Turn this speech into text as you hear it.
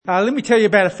Let me tell you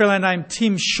about a fellow named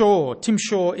Tim Shaw. Tim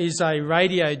Shaw is a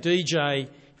radio DJ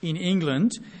in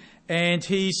England, and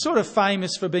he's sort of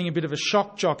famous for being a bit of a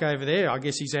shock jock over there. I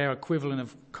guess he's our equivalent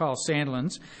of Kyle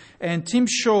Sandilands. And Tim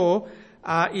Shaw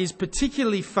is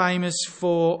particularly famous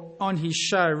for, on his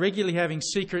show, regularly having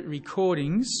secret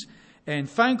recordings and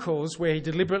phone calls where he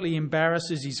deliberately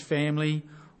embarrasses his family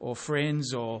or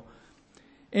friends.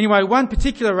 Anyway, one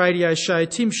particular radio show,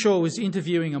 Tim Shaw was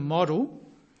interviewing a model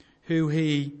who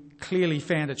he clearly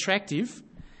found attractive,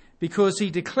 because he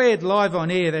declared live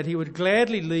on air that he would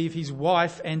gladly leave his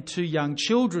wife and 2 young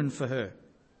children for her.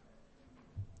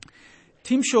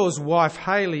 Tim Shaw's wife,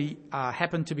 Hayley,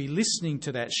 happened to be listening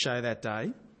to that show that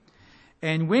day,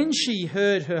 and when she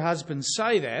heard her husband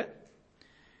say that,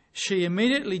 she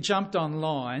immediately jumped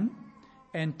online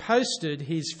and posted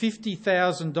his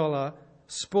 $50,000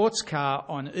 sports car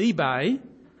on eBay,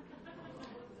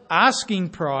 asking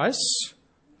price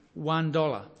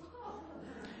 $1.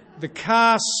 The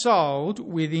car sold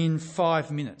within 5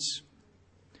 minutes.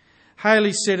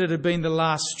 Hayley said it had been the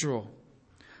last straw.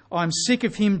 I'm sick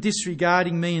of him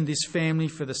disregarding me and this family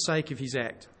for the sake of his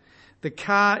act. The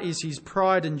car is his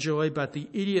pride and joy, but the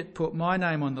idiot put my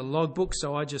name on the logbook,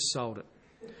 so I just sold it.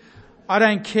 I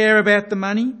don't care about the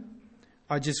money.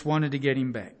 I just wanted to get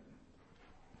him back.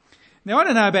 Now, I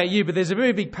don't know about you, but there's a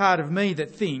very big part of me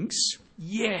that thinks,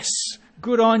 yes,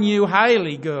 good on you,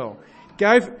 Hayley girl.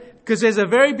 Because there's a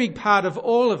very big part of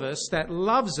all of us that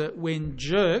loves it when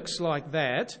jerks like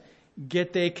that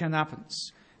get their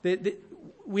comeuppance.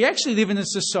 We actually live in a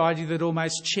society that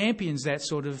almost champions that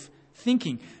sort of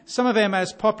thinking. Some of our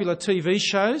most popular TV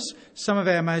shows, some of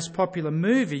our most popular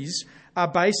movies are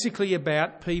basically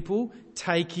about people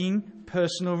taking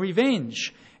personal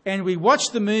revenge. And we watch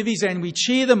the movies and we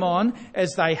cheer them on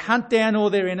as they hunt down all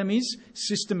their enemies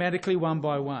systematically one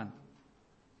by one.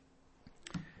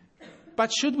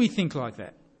 But should we think like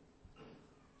that?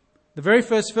 The very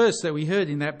first verse that we heard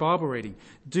in that Bible reading,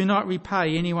 do not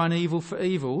repay anyone evil for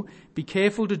evil. Be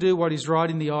careful to do what is right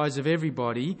in the eyes of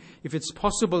everybody. If it's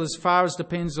possible, as far as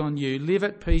depends on you, live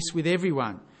at peace with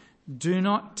everyone. Do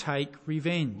not take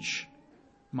revenge,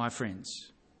 my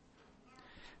friends.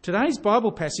 Today's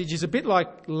Bible passage is a bit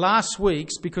like last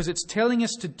week's because it's telling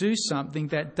us to do something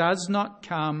that does not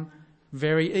come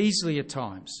very easily at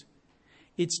times.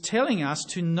 It's telling us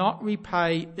to not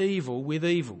repay evil with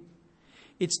evil.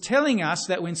 It's telling us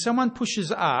that when someone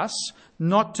pushes us,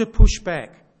 not to push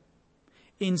back.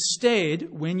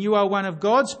 Instead, when you are one of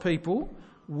God's people,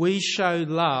 we show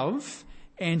love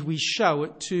and we show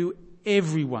it to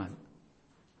everyone.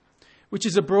 Which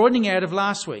is a broadening out of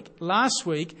last week. Last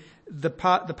week, the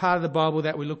part of the Bible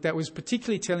that we looked at was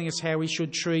particularly telling us how we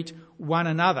should treat one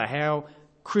another, how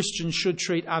Christians should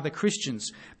treat other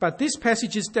Christians. But this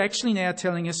passage is actually now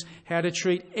telling us how to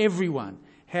treat everyone,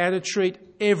 how to treat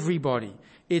everybody.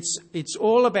 It's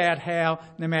all about how,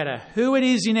 no matter who it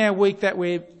is in our week that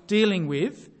we're dealing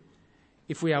with,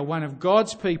 if we are one of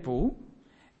God's people,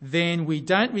 then we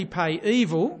don't repay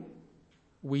evil,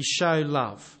 we show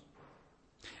love.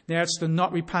 Now it's the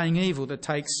not repaying evil that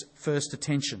takes first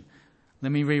attention.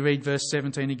 Let me reread verse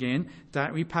 17 again.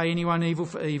 Don't repay anyone evil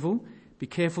for evil. Be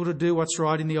careful to do what's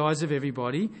right in the eyes of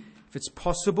everybody. If it's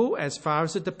possible, as far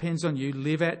as it depends on you,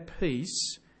 live at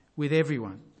peace with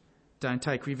everyone. Don't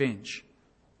take revenge.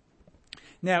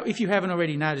 Now, if you haven't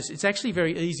already noticed, it's actually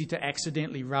very easy to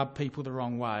accidentally rub people the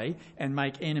wrong way and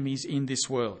make enemies in this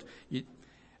world.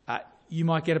 You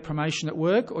might get a promotion at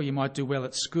work, or you might do well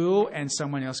at school and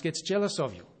someone else gets jealous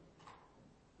of you.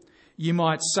 You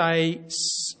might say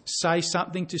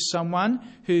something to someone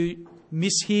who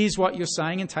mishears what you're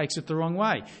saying and takes it the wrong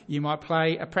way. You might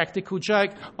play a practical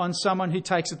joke on someone who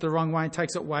takes it the wrong way and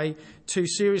takes it way too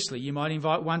seriously. You might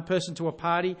invite one person to a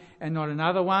party and not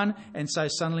another one, and so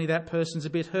suddenly that person's a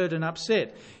bit hurt and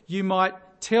upset. You might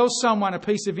tell someone a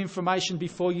piece of information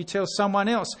before you tell someone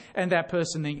else, and that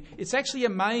person then... It's actually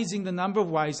amazing the number of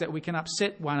ways that we can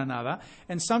upset one another,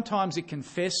 and sometimes it can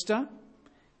fester,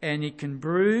 and it can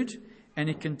brood, and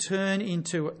it can turn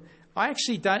into... I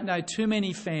actually don't know too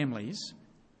many families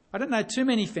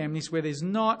where there's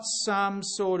not some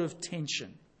sort of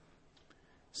tension,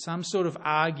 some sort of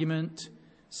argument,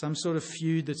 some sort of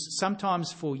feud that's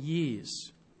sometimes for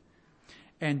years.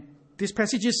 And this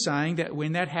passage is saying that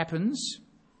when that happens,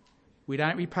 we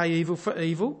don't repay evil for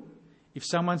evil. If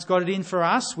someone's got it in for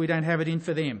us, we don't have it in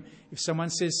for them. If someone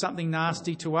says something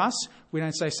nasty to us, we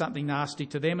don't say something nasty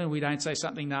to them, and we don't say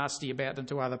something nasty about them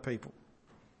to other people.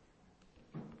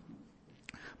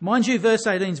 Mind you, verse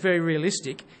 18 is very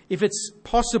realistic. If it's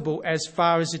possible, as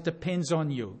far as it depends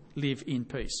on you, live in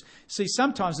peace. See,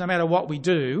 sometimes no matter what we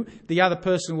do, the other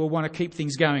person will want to keep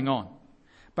things going on.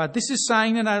 But this is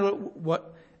saying that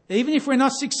even if we're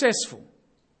not successful,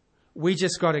 we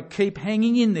just got to keep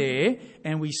hanging in there,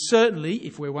 and we certainly,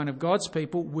 if we're one of God's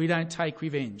people, we don't take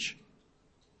revenge.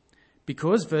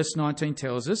 Because, verse 19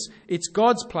 tells us, it's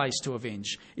God's place to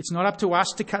avenge. It's not up to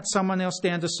us to cut someone else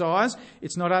down to size.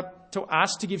 It's not up to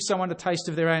us to give someone a taste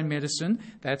of their own medicine.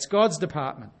 That's God's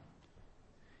department.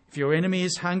 If your enemy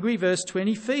is hungry, verse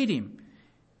 20, feed him.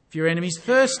 If your enemy is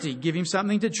thirsty, give him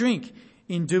something to drink.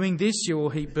 In doing this, you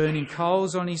will heap burning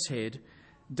coals on his head.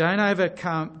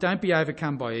 Don't be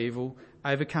overcome by evil.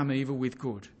 Overcome evil with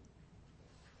good.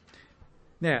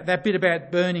 Now, that bit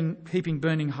about heaping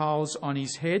burning holes on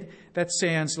his head, that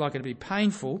sounds like it'd be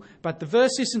painful, but the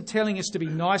verse isn't telling us to be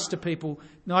nice to people,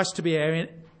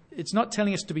 it's not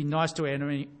telling us to be nice to our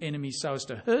enemies so as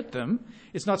to hurt them.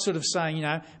 It's not sort of saying,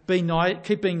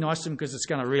 keep being nice to them because it's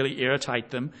going to really irritate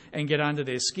them and get under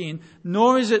their skin.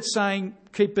 Nor is it saying,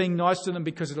 keep being nice to them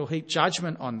because it'll heap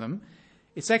judgment on them.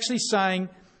 It's actually saying,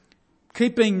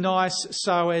 keep being nice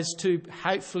so as to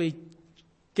hopefully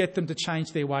get them to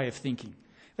change their way of thinking.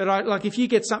 Like if you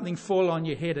get something fall on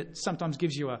your head, it sometimes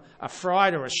gives you a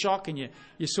fright or a shock, and you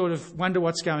sort of wonder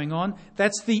what's going on.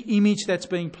 That's the image that's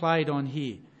being played on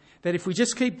here. That if we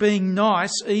just keep being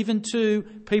nice, even to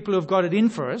people who've got it in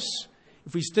for us,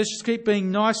 if we just keep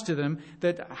being nice to them,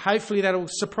 that hopefully that'll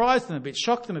surprise them a bit,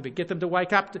 shock them a bit, get them to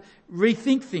wake up, to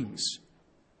rethink things.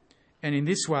 And in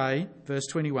this way, verse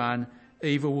 21,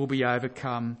 evil will be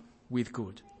overcome with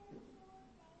good.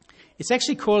 It's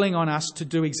actually calling on us to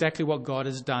do exactly what God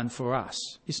has done for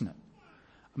us, isn't it?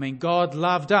 I mean, God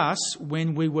loved us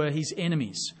when we were his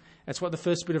enemies. That's what the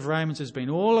first bit of Romans has been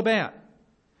all about.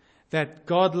 That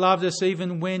God loved us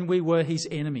even when we were his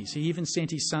enemies. He even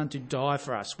sent his son to die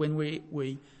for us when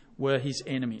we were his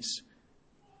enemies.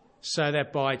 So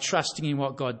that by trusting in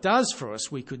what God does for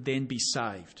us, we could then be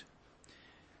saved.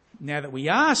 Now that we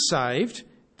are saved,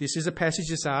 this is a passage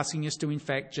that's asking us to in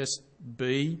fact just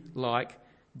be like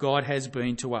God has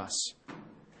been to us.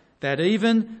 That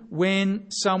even when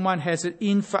someone has it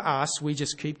in for us, we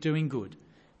just keep doing good.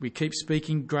 We keep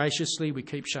speaking graciously, we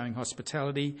keep showing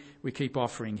hospitality, we keep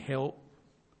offering help.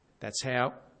 That's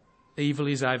how evil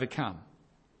is overcome.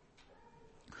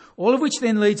 All of which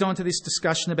then leads on to this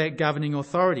discussion about governing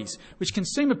authorities, which can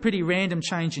seem a pretty random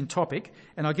change in topic,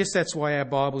 and I guess that's why our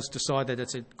Bibles decide that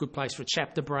it's a good place for a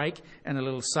chapter break and a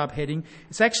little subheading.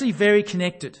 It's actually very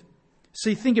connected.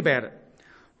 See, think about it.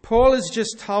 Paul has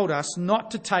just told us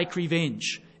not to take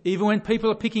revenge. Even when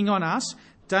people are picking on us,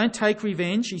 don't take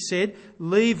revenge. He said,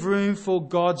 leave room for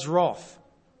God's wrath.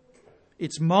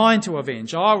 It's mine to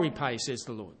avenge. I'll repay, says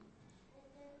the Lord.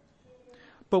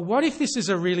 But what if this is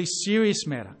a really serious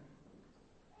matter?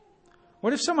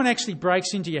 What if someone actually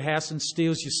breaks into your house and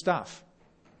steals your stuff?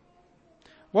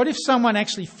 What if someone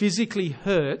actually physically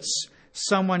hurts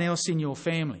someone else in your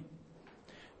family?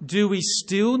 Do we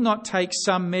still not take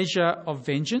some measure of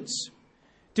vengeance?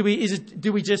 Do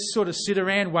we just sort of sit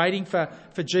around waiting for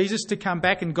Jesus to come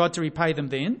back and God to repay them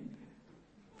then?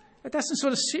 That doesn't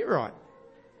sort of sit right.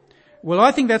 Well,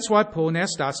 I think that's why Paul now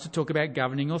starts to talk about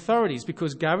governing authorities,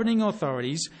 because governing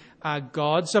authorities are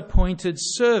God's appointed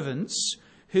servants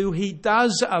who he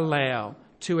does allow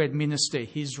to administer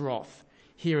his wrath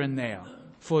here and now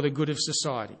for the good of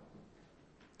society.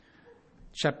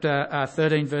 Chapter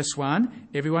 13, verse 1,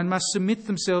 everyone must submit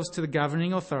themselves to the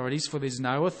governing authorities, for there's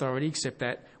no authority except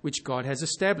that which God has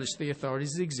established. The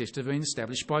authorities that exist have been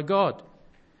established by God.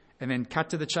 And then cut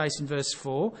to the chase in verse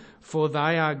 4, for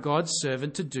they are God's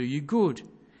servant to do you good.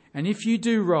 And if you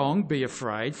do wrong, be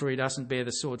afraid, for he doesn't bear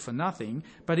the sword for nothing,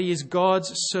 but he is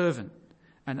God's servant,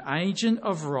 an agent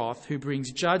of wrath who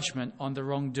brings judgment on the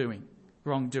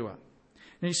wrongdoer.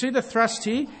 Now you see the thrust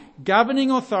here?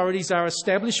 Governing authorities are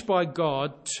established by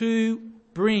God to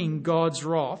bring God's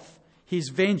wrath, his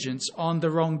vengeance, on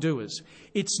the wrongdoers.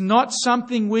 It's not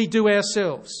something we do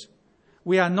ourselves.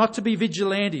 We are not to be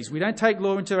vigilantes. We don't take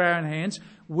law into our own hands.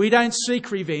 We don't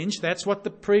seek revenge. That's what the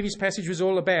previous passage was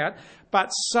all about. But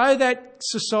so that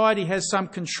society has some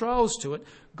controls to it,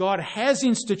 God has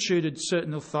instituted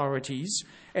certain authorities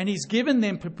and he's given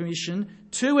them permission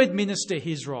to administer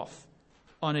his wrath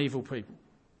on evil people.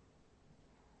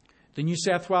 The New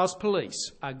South Wales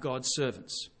Police are God's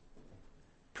servants.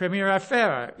 Premier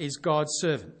O'Farrell is God's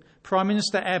servant. Prime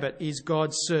Minister Abbott is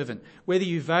God's servant. Whether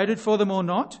you voted for them or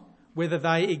not, whether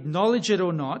they acknowledge it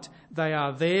or not, they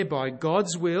are there by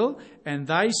God's will and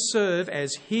they serve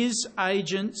as his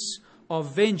agents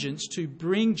of vengeance to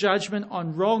bring judgment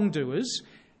on wrongdoers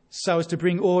so as to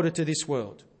bring order to this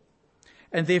world.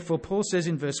 And therefore, Paul says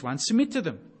in verse 1, submit to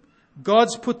them.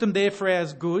 God's put them there for our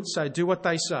good, so do what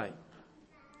they say.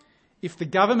 If the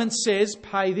government says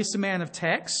pay this amount of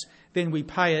tax, then we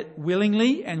pay it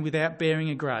willingly and without bearing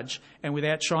a grudge and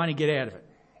without trying to get out of it.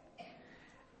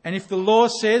 And if the law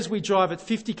says we drive at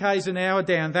 50 k's an hour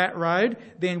down that road,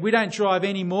 then we don't drive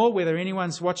any more, whether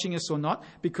anyone's watching us or not,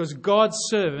 because God's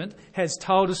servant has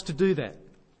told us to do that.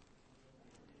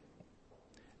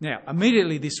 Now,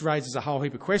 immediately this raises a whole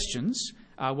heap of questions.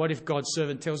 What if God's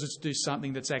servant tells us to do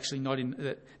something that's actually not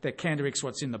that counteracts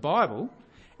what's in the Bible?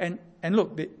 And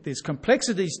look, there's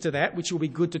complexities to that, which will be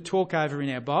good to talk over in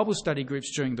our Bible study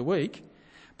groups during the week.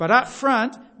 But up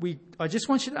front, I just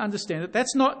want you to understand that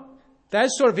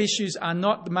those sort of issues are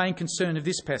not the main concern of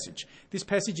this passage. This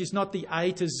passage is not the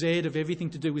A to Z of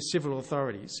everything to do with civil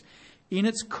authorities. In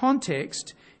its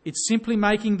context, it's simply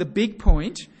making the big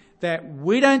point that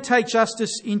we don't take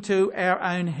justice into our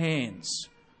own hands.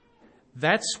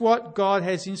 That's what God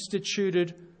has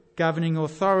instituted governing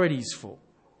authorities for.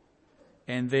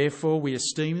 And therefore we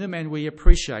esteem them and we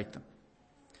appreciate them.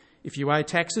 If you owe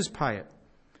taxes, pay it.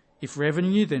 If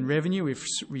revenue, then revenue. If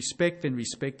respect, then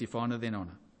respect. If honour, then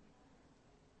honour.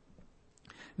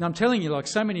 Now I'm telling you, like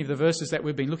so many of the verses that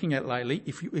we've been looking at lately,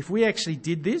 if we actually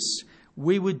did this,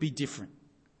 we would be different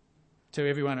to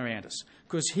everyone around us.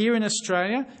 Because here in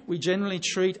Australia, we generally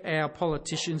treat our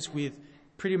politicians with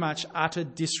pretty much utter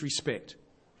disrespect.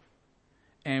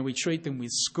 And we treat them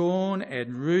with scorn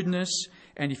and rudeness.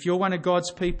 And if you're one of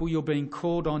God's people, you're being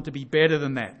called on to be better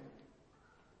than that.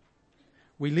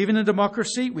 We live in a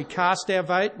democracy, we cast our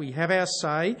vote, we have our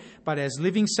say, but as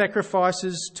living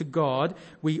sacrifices to God,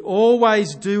 we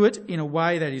always do it in a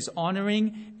way that is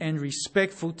honouring and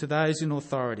respectful to those in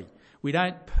authority. We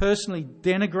don't personally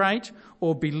denigrate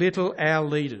or belittle our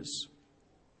leaders.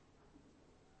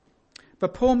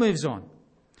 But Paul moves on,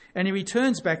 and he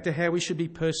returns back to how we should be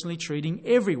personally treating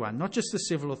everyone, not just the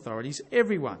civil authorities,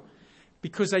 everyone.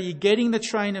 Because are you getting the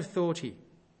train of thought here?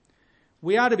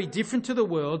 We are to be different to the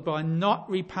world by not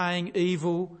repaying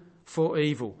evil for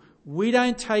evil. We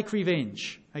don't take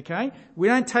revenge, okay? We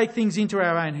don't take things into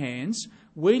our own hands.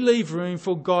 We leave room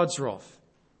for God's wrath.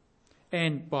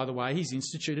 And, by the way, he's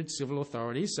instituted civil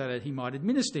authorities so that he might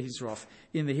administer his wrath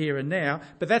in the here and now.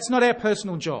 But that's not our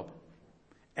personal job.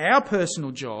 Our personal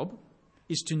job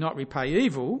is to not repay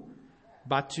evil,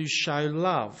 but to show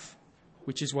love,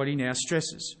 which is what he now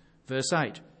stresses. Verse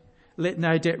 8. Let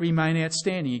no debt remain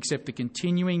outstanding except the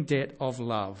continuing debt of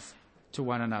love to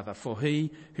one another, for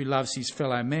he who loves his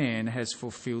fellow man has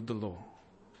fulfilled the law.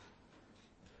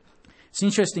 It's an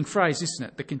interesting phrase, isn't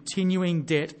it? The continuing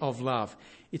debt of love.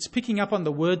 It's picking up on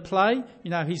the wordplay. You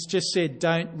know, he's just said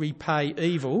don't repay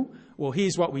evil. Well,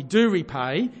 here's what we do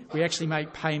repay. We actually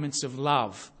make payments of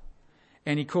love.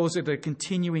 And he calls it a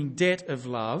continuing debt of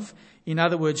love. In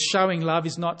other words, showing love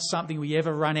is not something we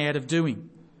ever run out of doing.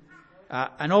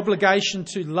 An obligation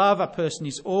to love a person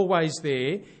is always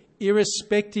there,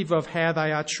 irrespective of how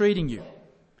they are treating you,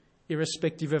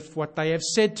 irrespective of what they have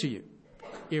said to you,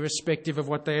 irrespective of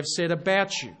what they have said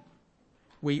about you.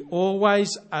 We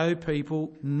always owe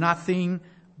people nothing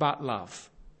but love,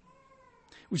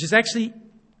 which is actually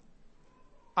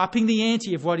upping the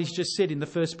ante of what he's just said in the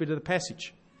first bit of the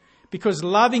passage. Because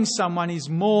loving someone is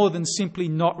more than simply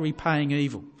not repaying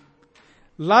evil.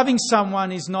 Loving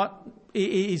someone is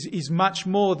much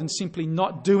more than simply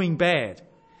not doing bad.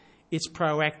 It's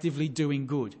proactively doing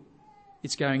good.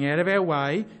 It's going out of our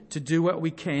way to do what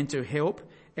we can to help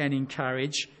and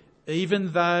encourage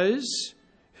even those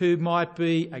who might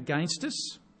be against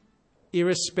us,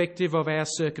 irrespective of our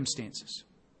circumstances.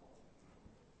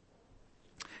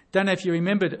 Don't know if you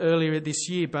remembered earlier this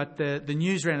year, but the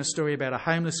news ran a story about a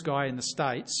homeless guy in the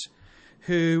States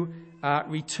who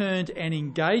returned an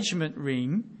engagement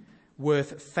ring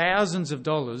worth thousands of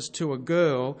dollars to a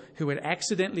girl who had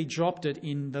accidentally dropped it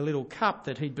in the little cup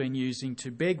that he'd been using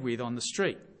to beg with on the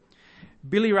street.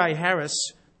 Billy Ray Harris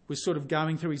was sort of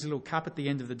going through his little cup at the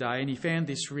end of the day and he found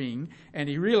this ring and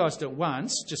he realised at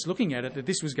once, just looking at it, that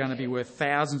this was going to be worth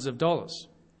thousands of dollars.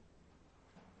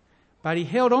 But he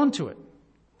held on to it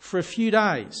for a few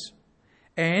days.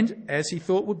 And, as he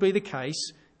thought would be the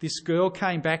case, this girl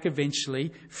came back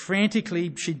eventually.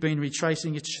 Frantically, she'd been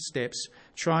retracing its steps,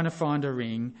 trying to find a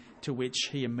ring, to which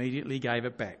he immediately gave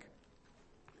it back.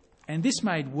 And this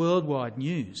made worldwide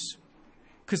news,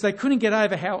 because they couldn't get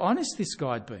over how honest this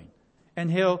guy had been,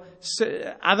 and how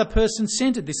other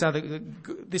person-centred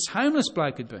this homeless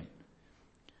bloke had been.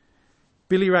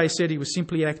 Billy Ray said he was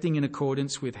simply acting in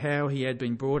accordance with how he had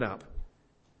been brought up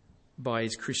by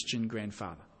his Christian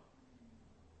grandfather.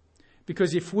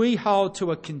 Because if we hold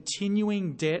to a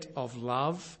continuing debt of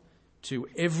love to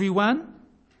everyone,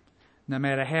 no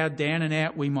matter how down and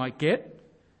out we might get,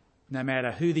 no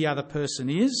matter who the other person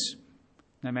is,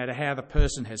 no matter how the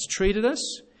person has treated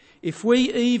us, if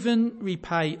we even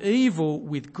repay evil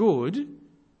with good,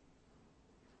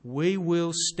 we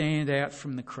will stand out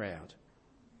from the crowd.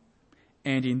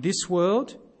 And in this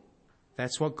world,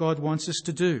 that's what God wants us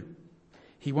to do.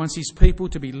 He wants his people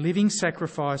to be living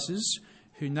sacrifices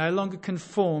who no longer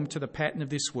conform to the pattern of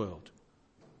this world.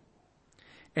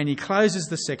 And he closes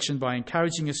the section by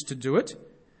encouraging us to do it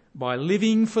by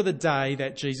living for the day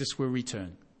that Jesus will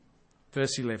return.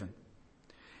 Verse 11.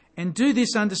 And do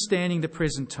this understanding the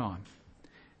present time.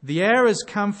 The hour has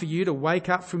come for you to wake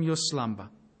up from your slumber,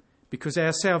 because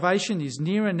our salvation is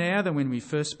nearer now than when we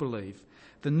first believed.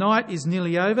 The night is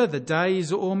nearly over, the day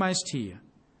is almost here.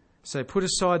 So put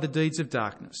aside the deeds of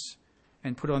darkness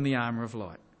and put on the armour of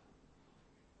light.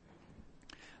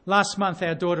 Last month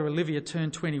our daughter Olivia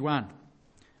turned 21.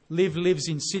 Liv lives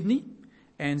in Sydney,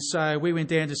 and so we went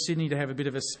down to Sydney to have a bit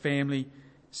of a family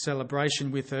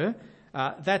celebration with her.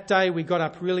 That day we got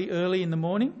up really early in the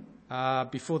morning,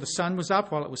 before the sun was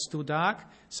up, while it was still dark,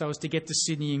 so as to get to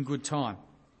Sydney in good time.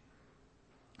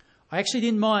 I actually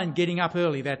didn't mind getting up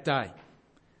early that day.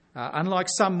 Unlike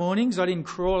some mornings, I didn't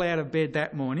crawl out of bed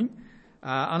that morning.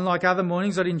 Unlike other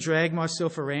mornings, I didn't drag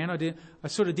myself around.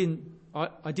 I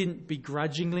didn't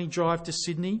begrudgingly drive to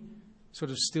Sydney, sort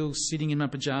of still sitting in my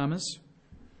pyjamas.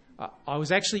 I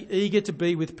was actually eager to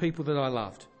be with people that I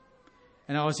loved.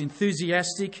 And I was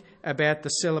enthusiastic about the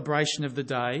celebration of the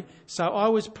day. So I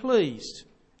was pleased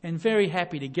and very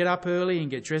happy to get up early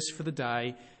and get dressed for the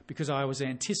day, because I was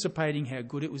anticipating how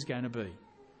good it was going to be.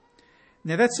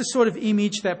 Now that's the sort of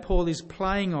image that Paul is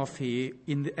playing off here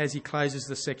as he closes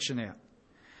the section out.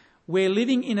 We're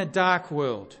living in a dark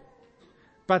world,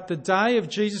 but the day of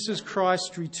Jesus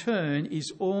Christ's return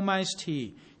is almost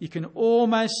here. You can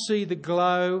almost see the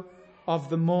glow of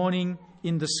the morning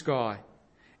in the sky.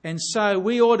 And so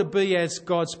we ought to be, as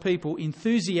God's people,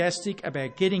 enthusiastic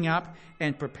about getting up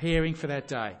and preparing for that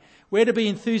day. We're to be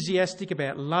enthusiastic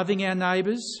about loving our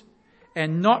neighbours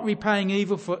and not repaying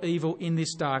evil for evil in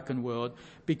this darkened world,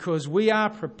 because we are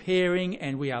preparing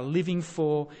and we are living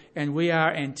for and we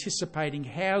are anticipating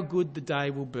how good the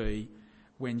day will be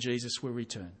when Jesus will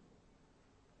return.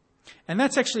 And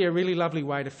that's actually a really lovely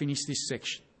way to finish this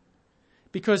section,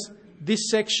 because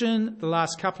this section, the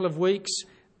last couple of weeks,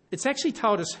 it's actually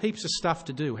told us heaps of stuff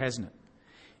to do, hasn't it?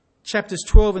 Chapters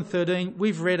 12 and 13,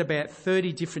 we've read about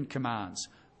 30 different commands.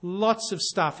 Lots of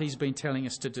stuff he's been telling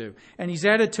us to do. And he's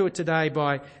added to it today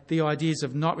by the ideas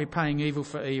of not repaying evil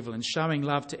for evil and showing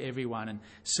love to everyone and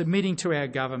submitting to our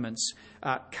governments.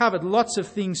 Covered lots of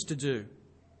things to do.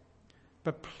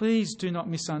 But please do not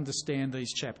misunderstand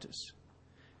these chapters.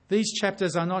 These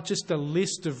chapters are not just a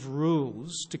list of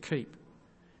rules to keep.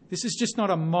 This is just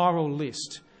not a moral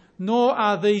list. Nor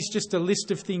are these just a list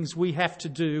of things we have to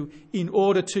do in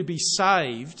order to be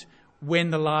saved when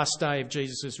the last day of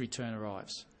Jesus' return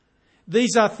arrives.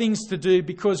 These are things to do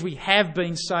because we have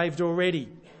been saved already,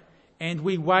 and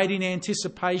we wait in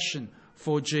anticipation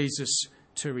for Jesus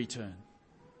to return.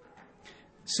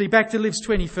 See, back to Liv's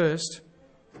 21st,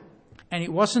 and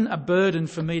it wasn't a burden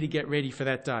for me to get ready for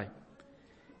that day.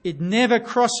 It never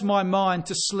crossed my mind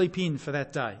to sleep in for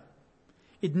that day.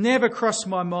 It never crossed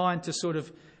my mind to sort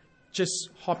of just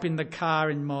hop in the car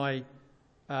in my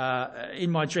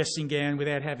dressing gown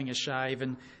without having a shave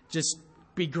and just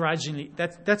begrudgingly.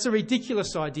 That's a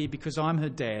ridiculous idea, because I'm her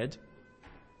dad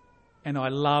and I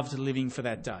loved living for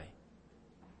that day.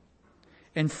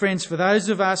 And friends, for those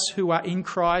of us who are in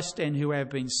Christ and who have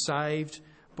been saved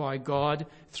by God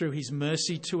through his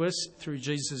mercy to us, through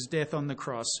Jesus' death on the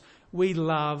cross, we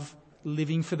love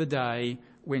living for the day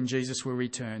when Jesus will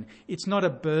return. It's not a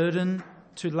burden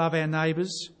to love our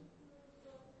neighbours.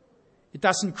 It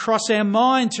doesn't cross our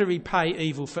mind to repay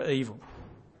evil for evil.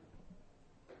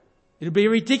 It would be a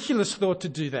ridiculous thought to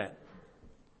do that,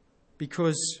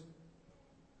 because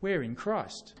we're in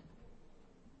Christ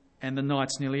and the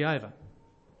night's nearly over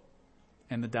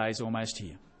and the day's almost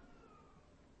here.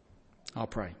 I'll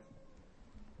pray.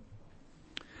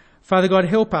 Father God,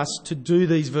 help us to do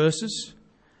these verses.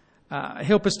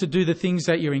 Help us to do the things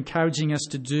that you're encouraging us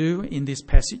to do in this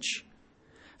passage.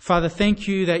 Father, thank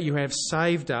you that you have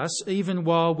saved us even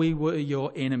while we were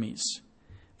your enemies,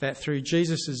 that through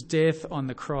Jesus' death on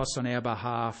the cross on our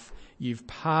behalf, you've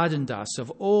pardoned us of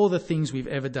all the things we've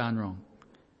ever done wrong.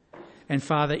 And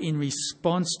Father, in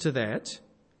response to that,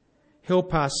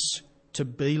 help us to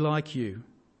be like you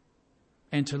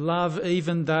and to love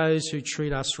even those who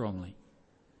treat us wrongly.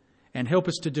 And help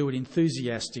us to do it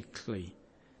enthusiastically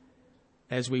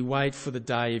as we wait for the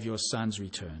day of your Son's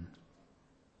return.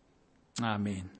 Amen.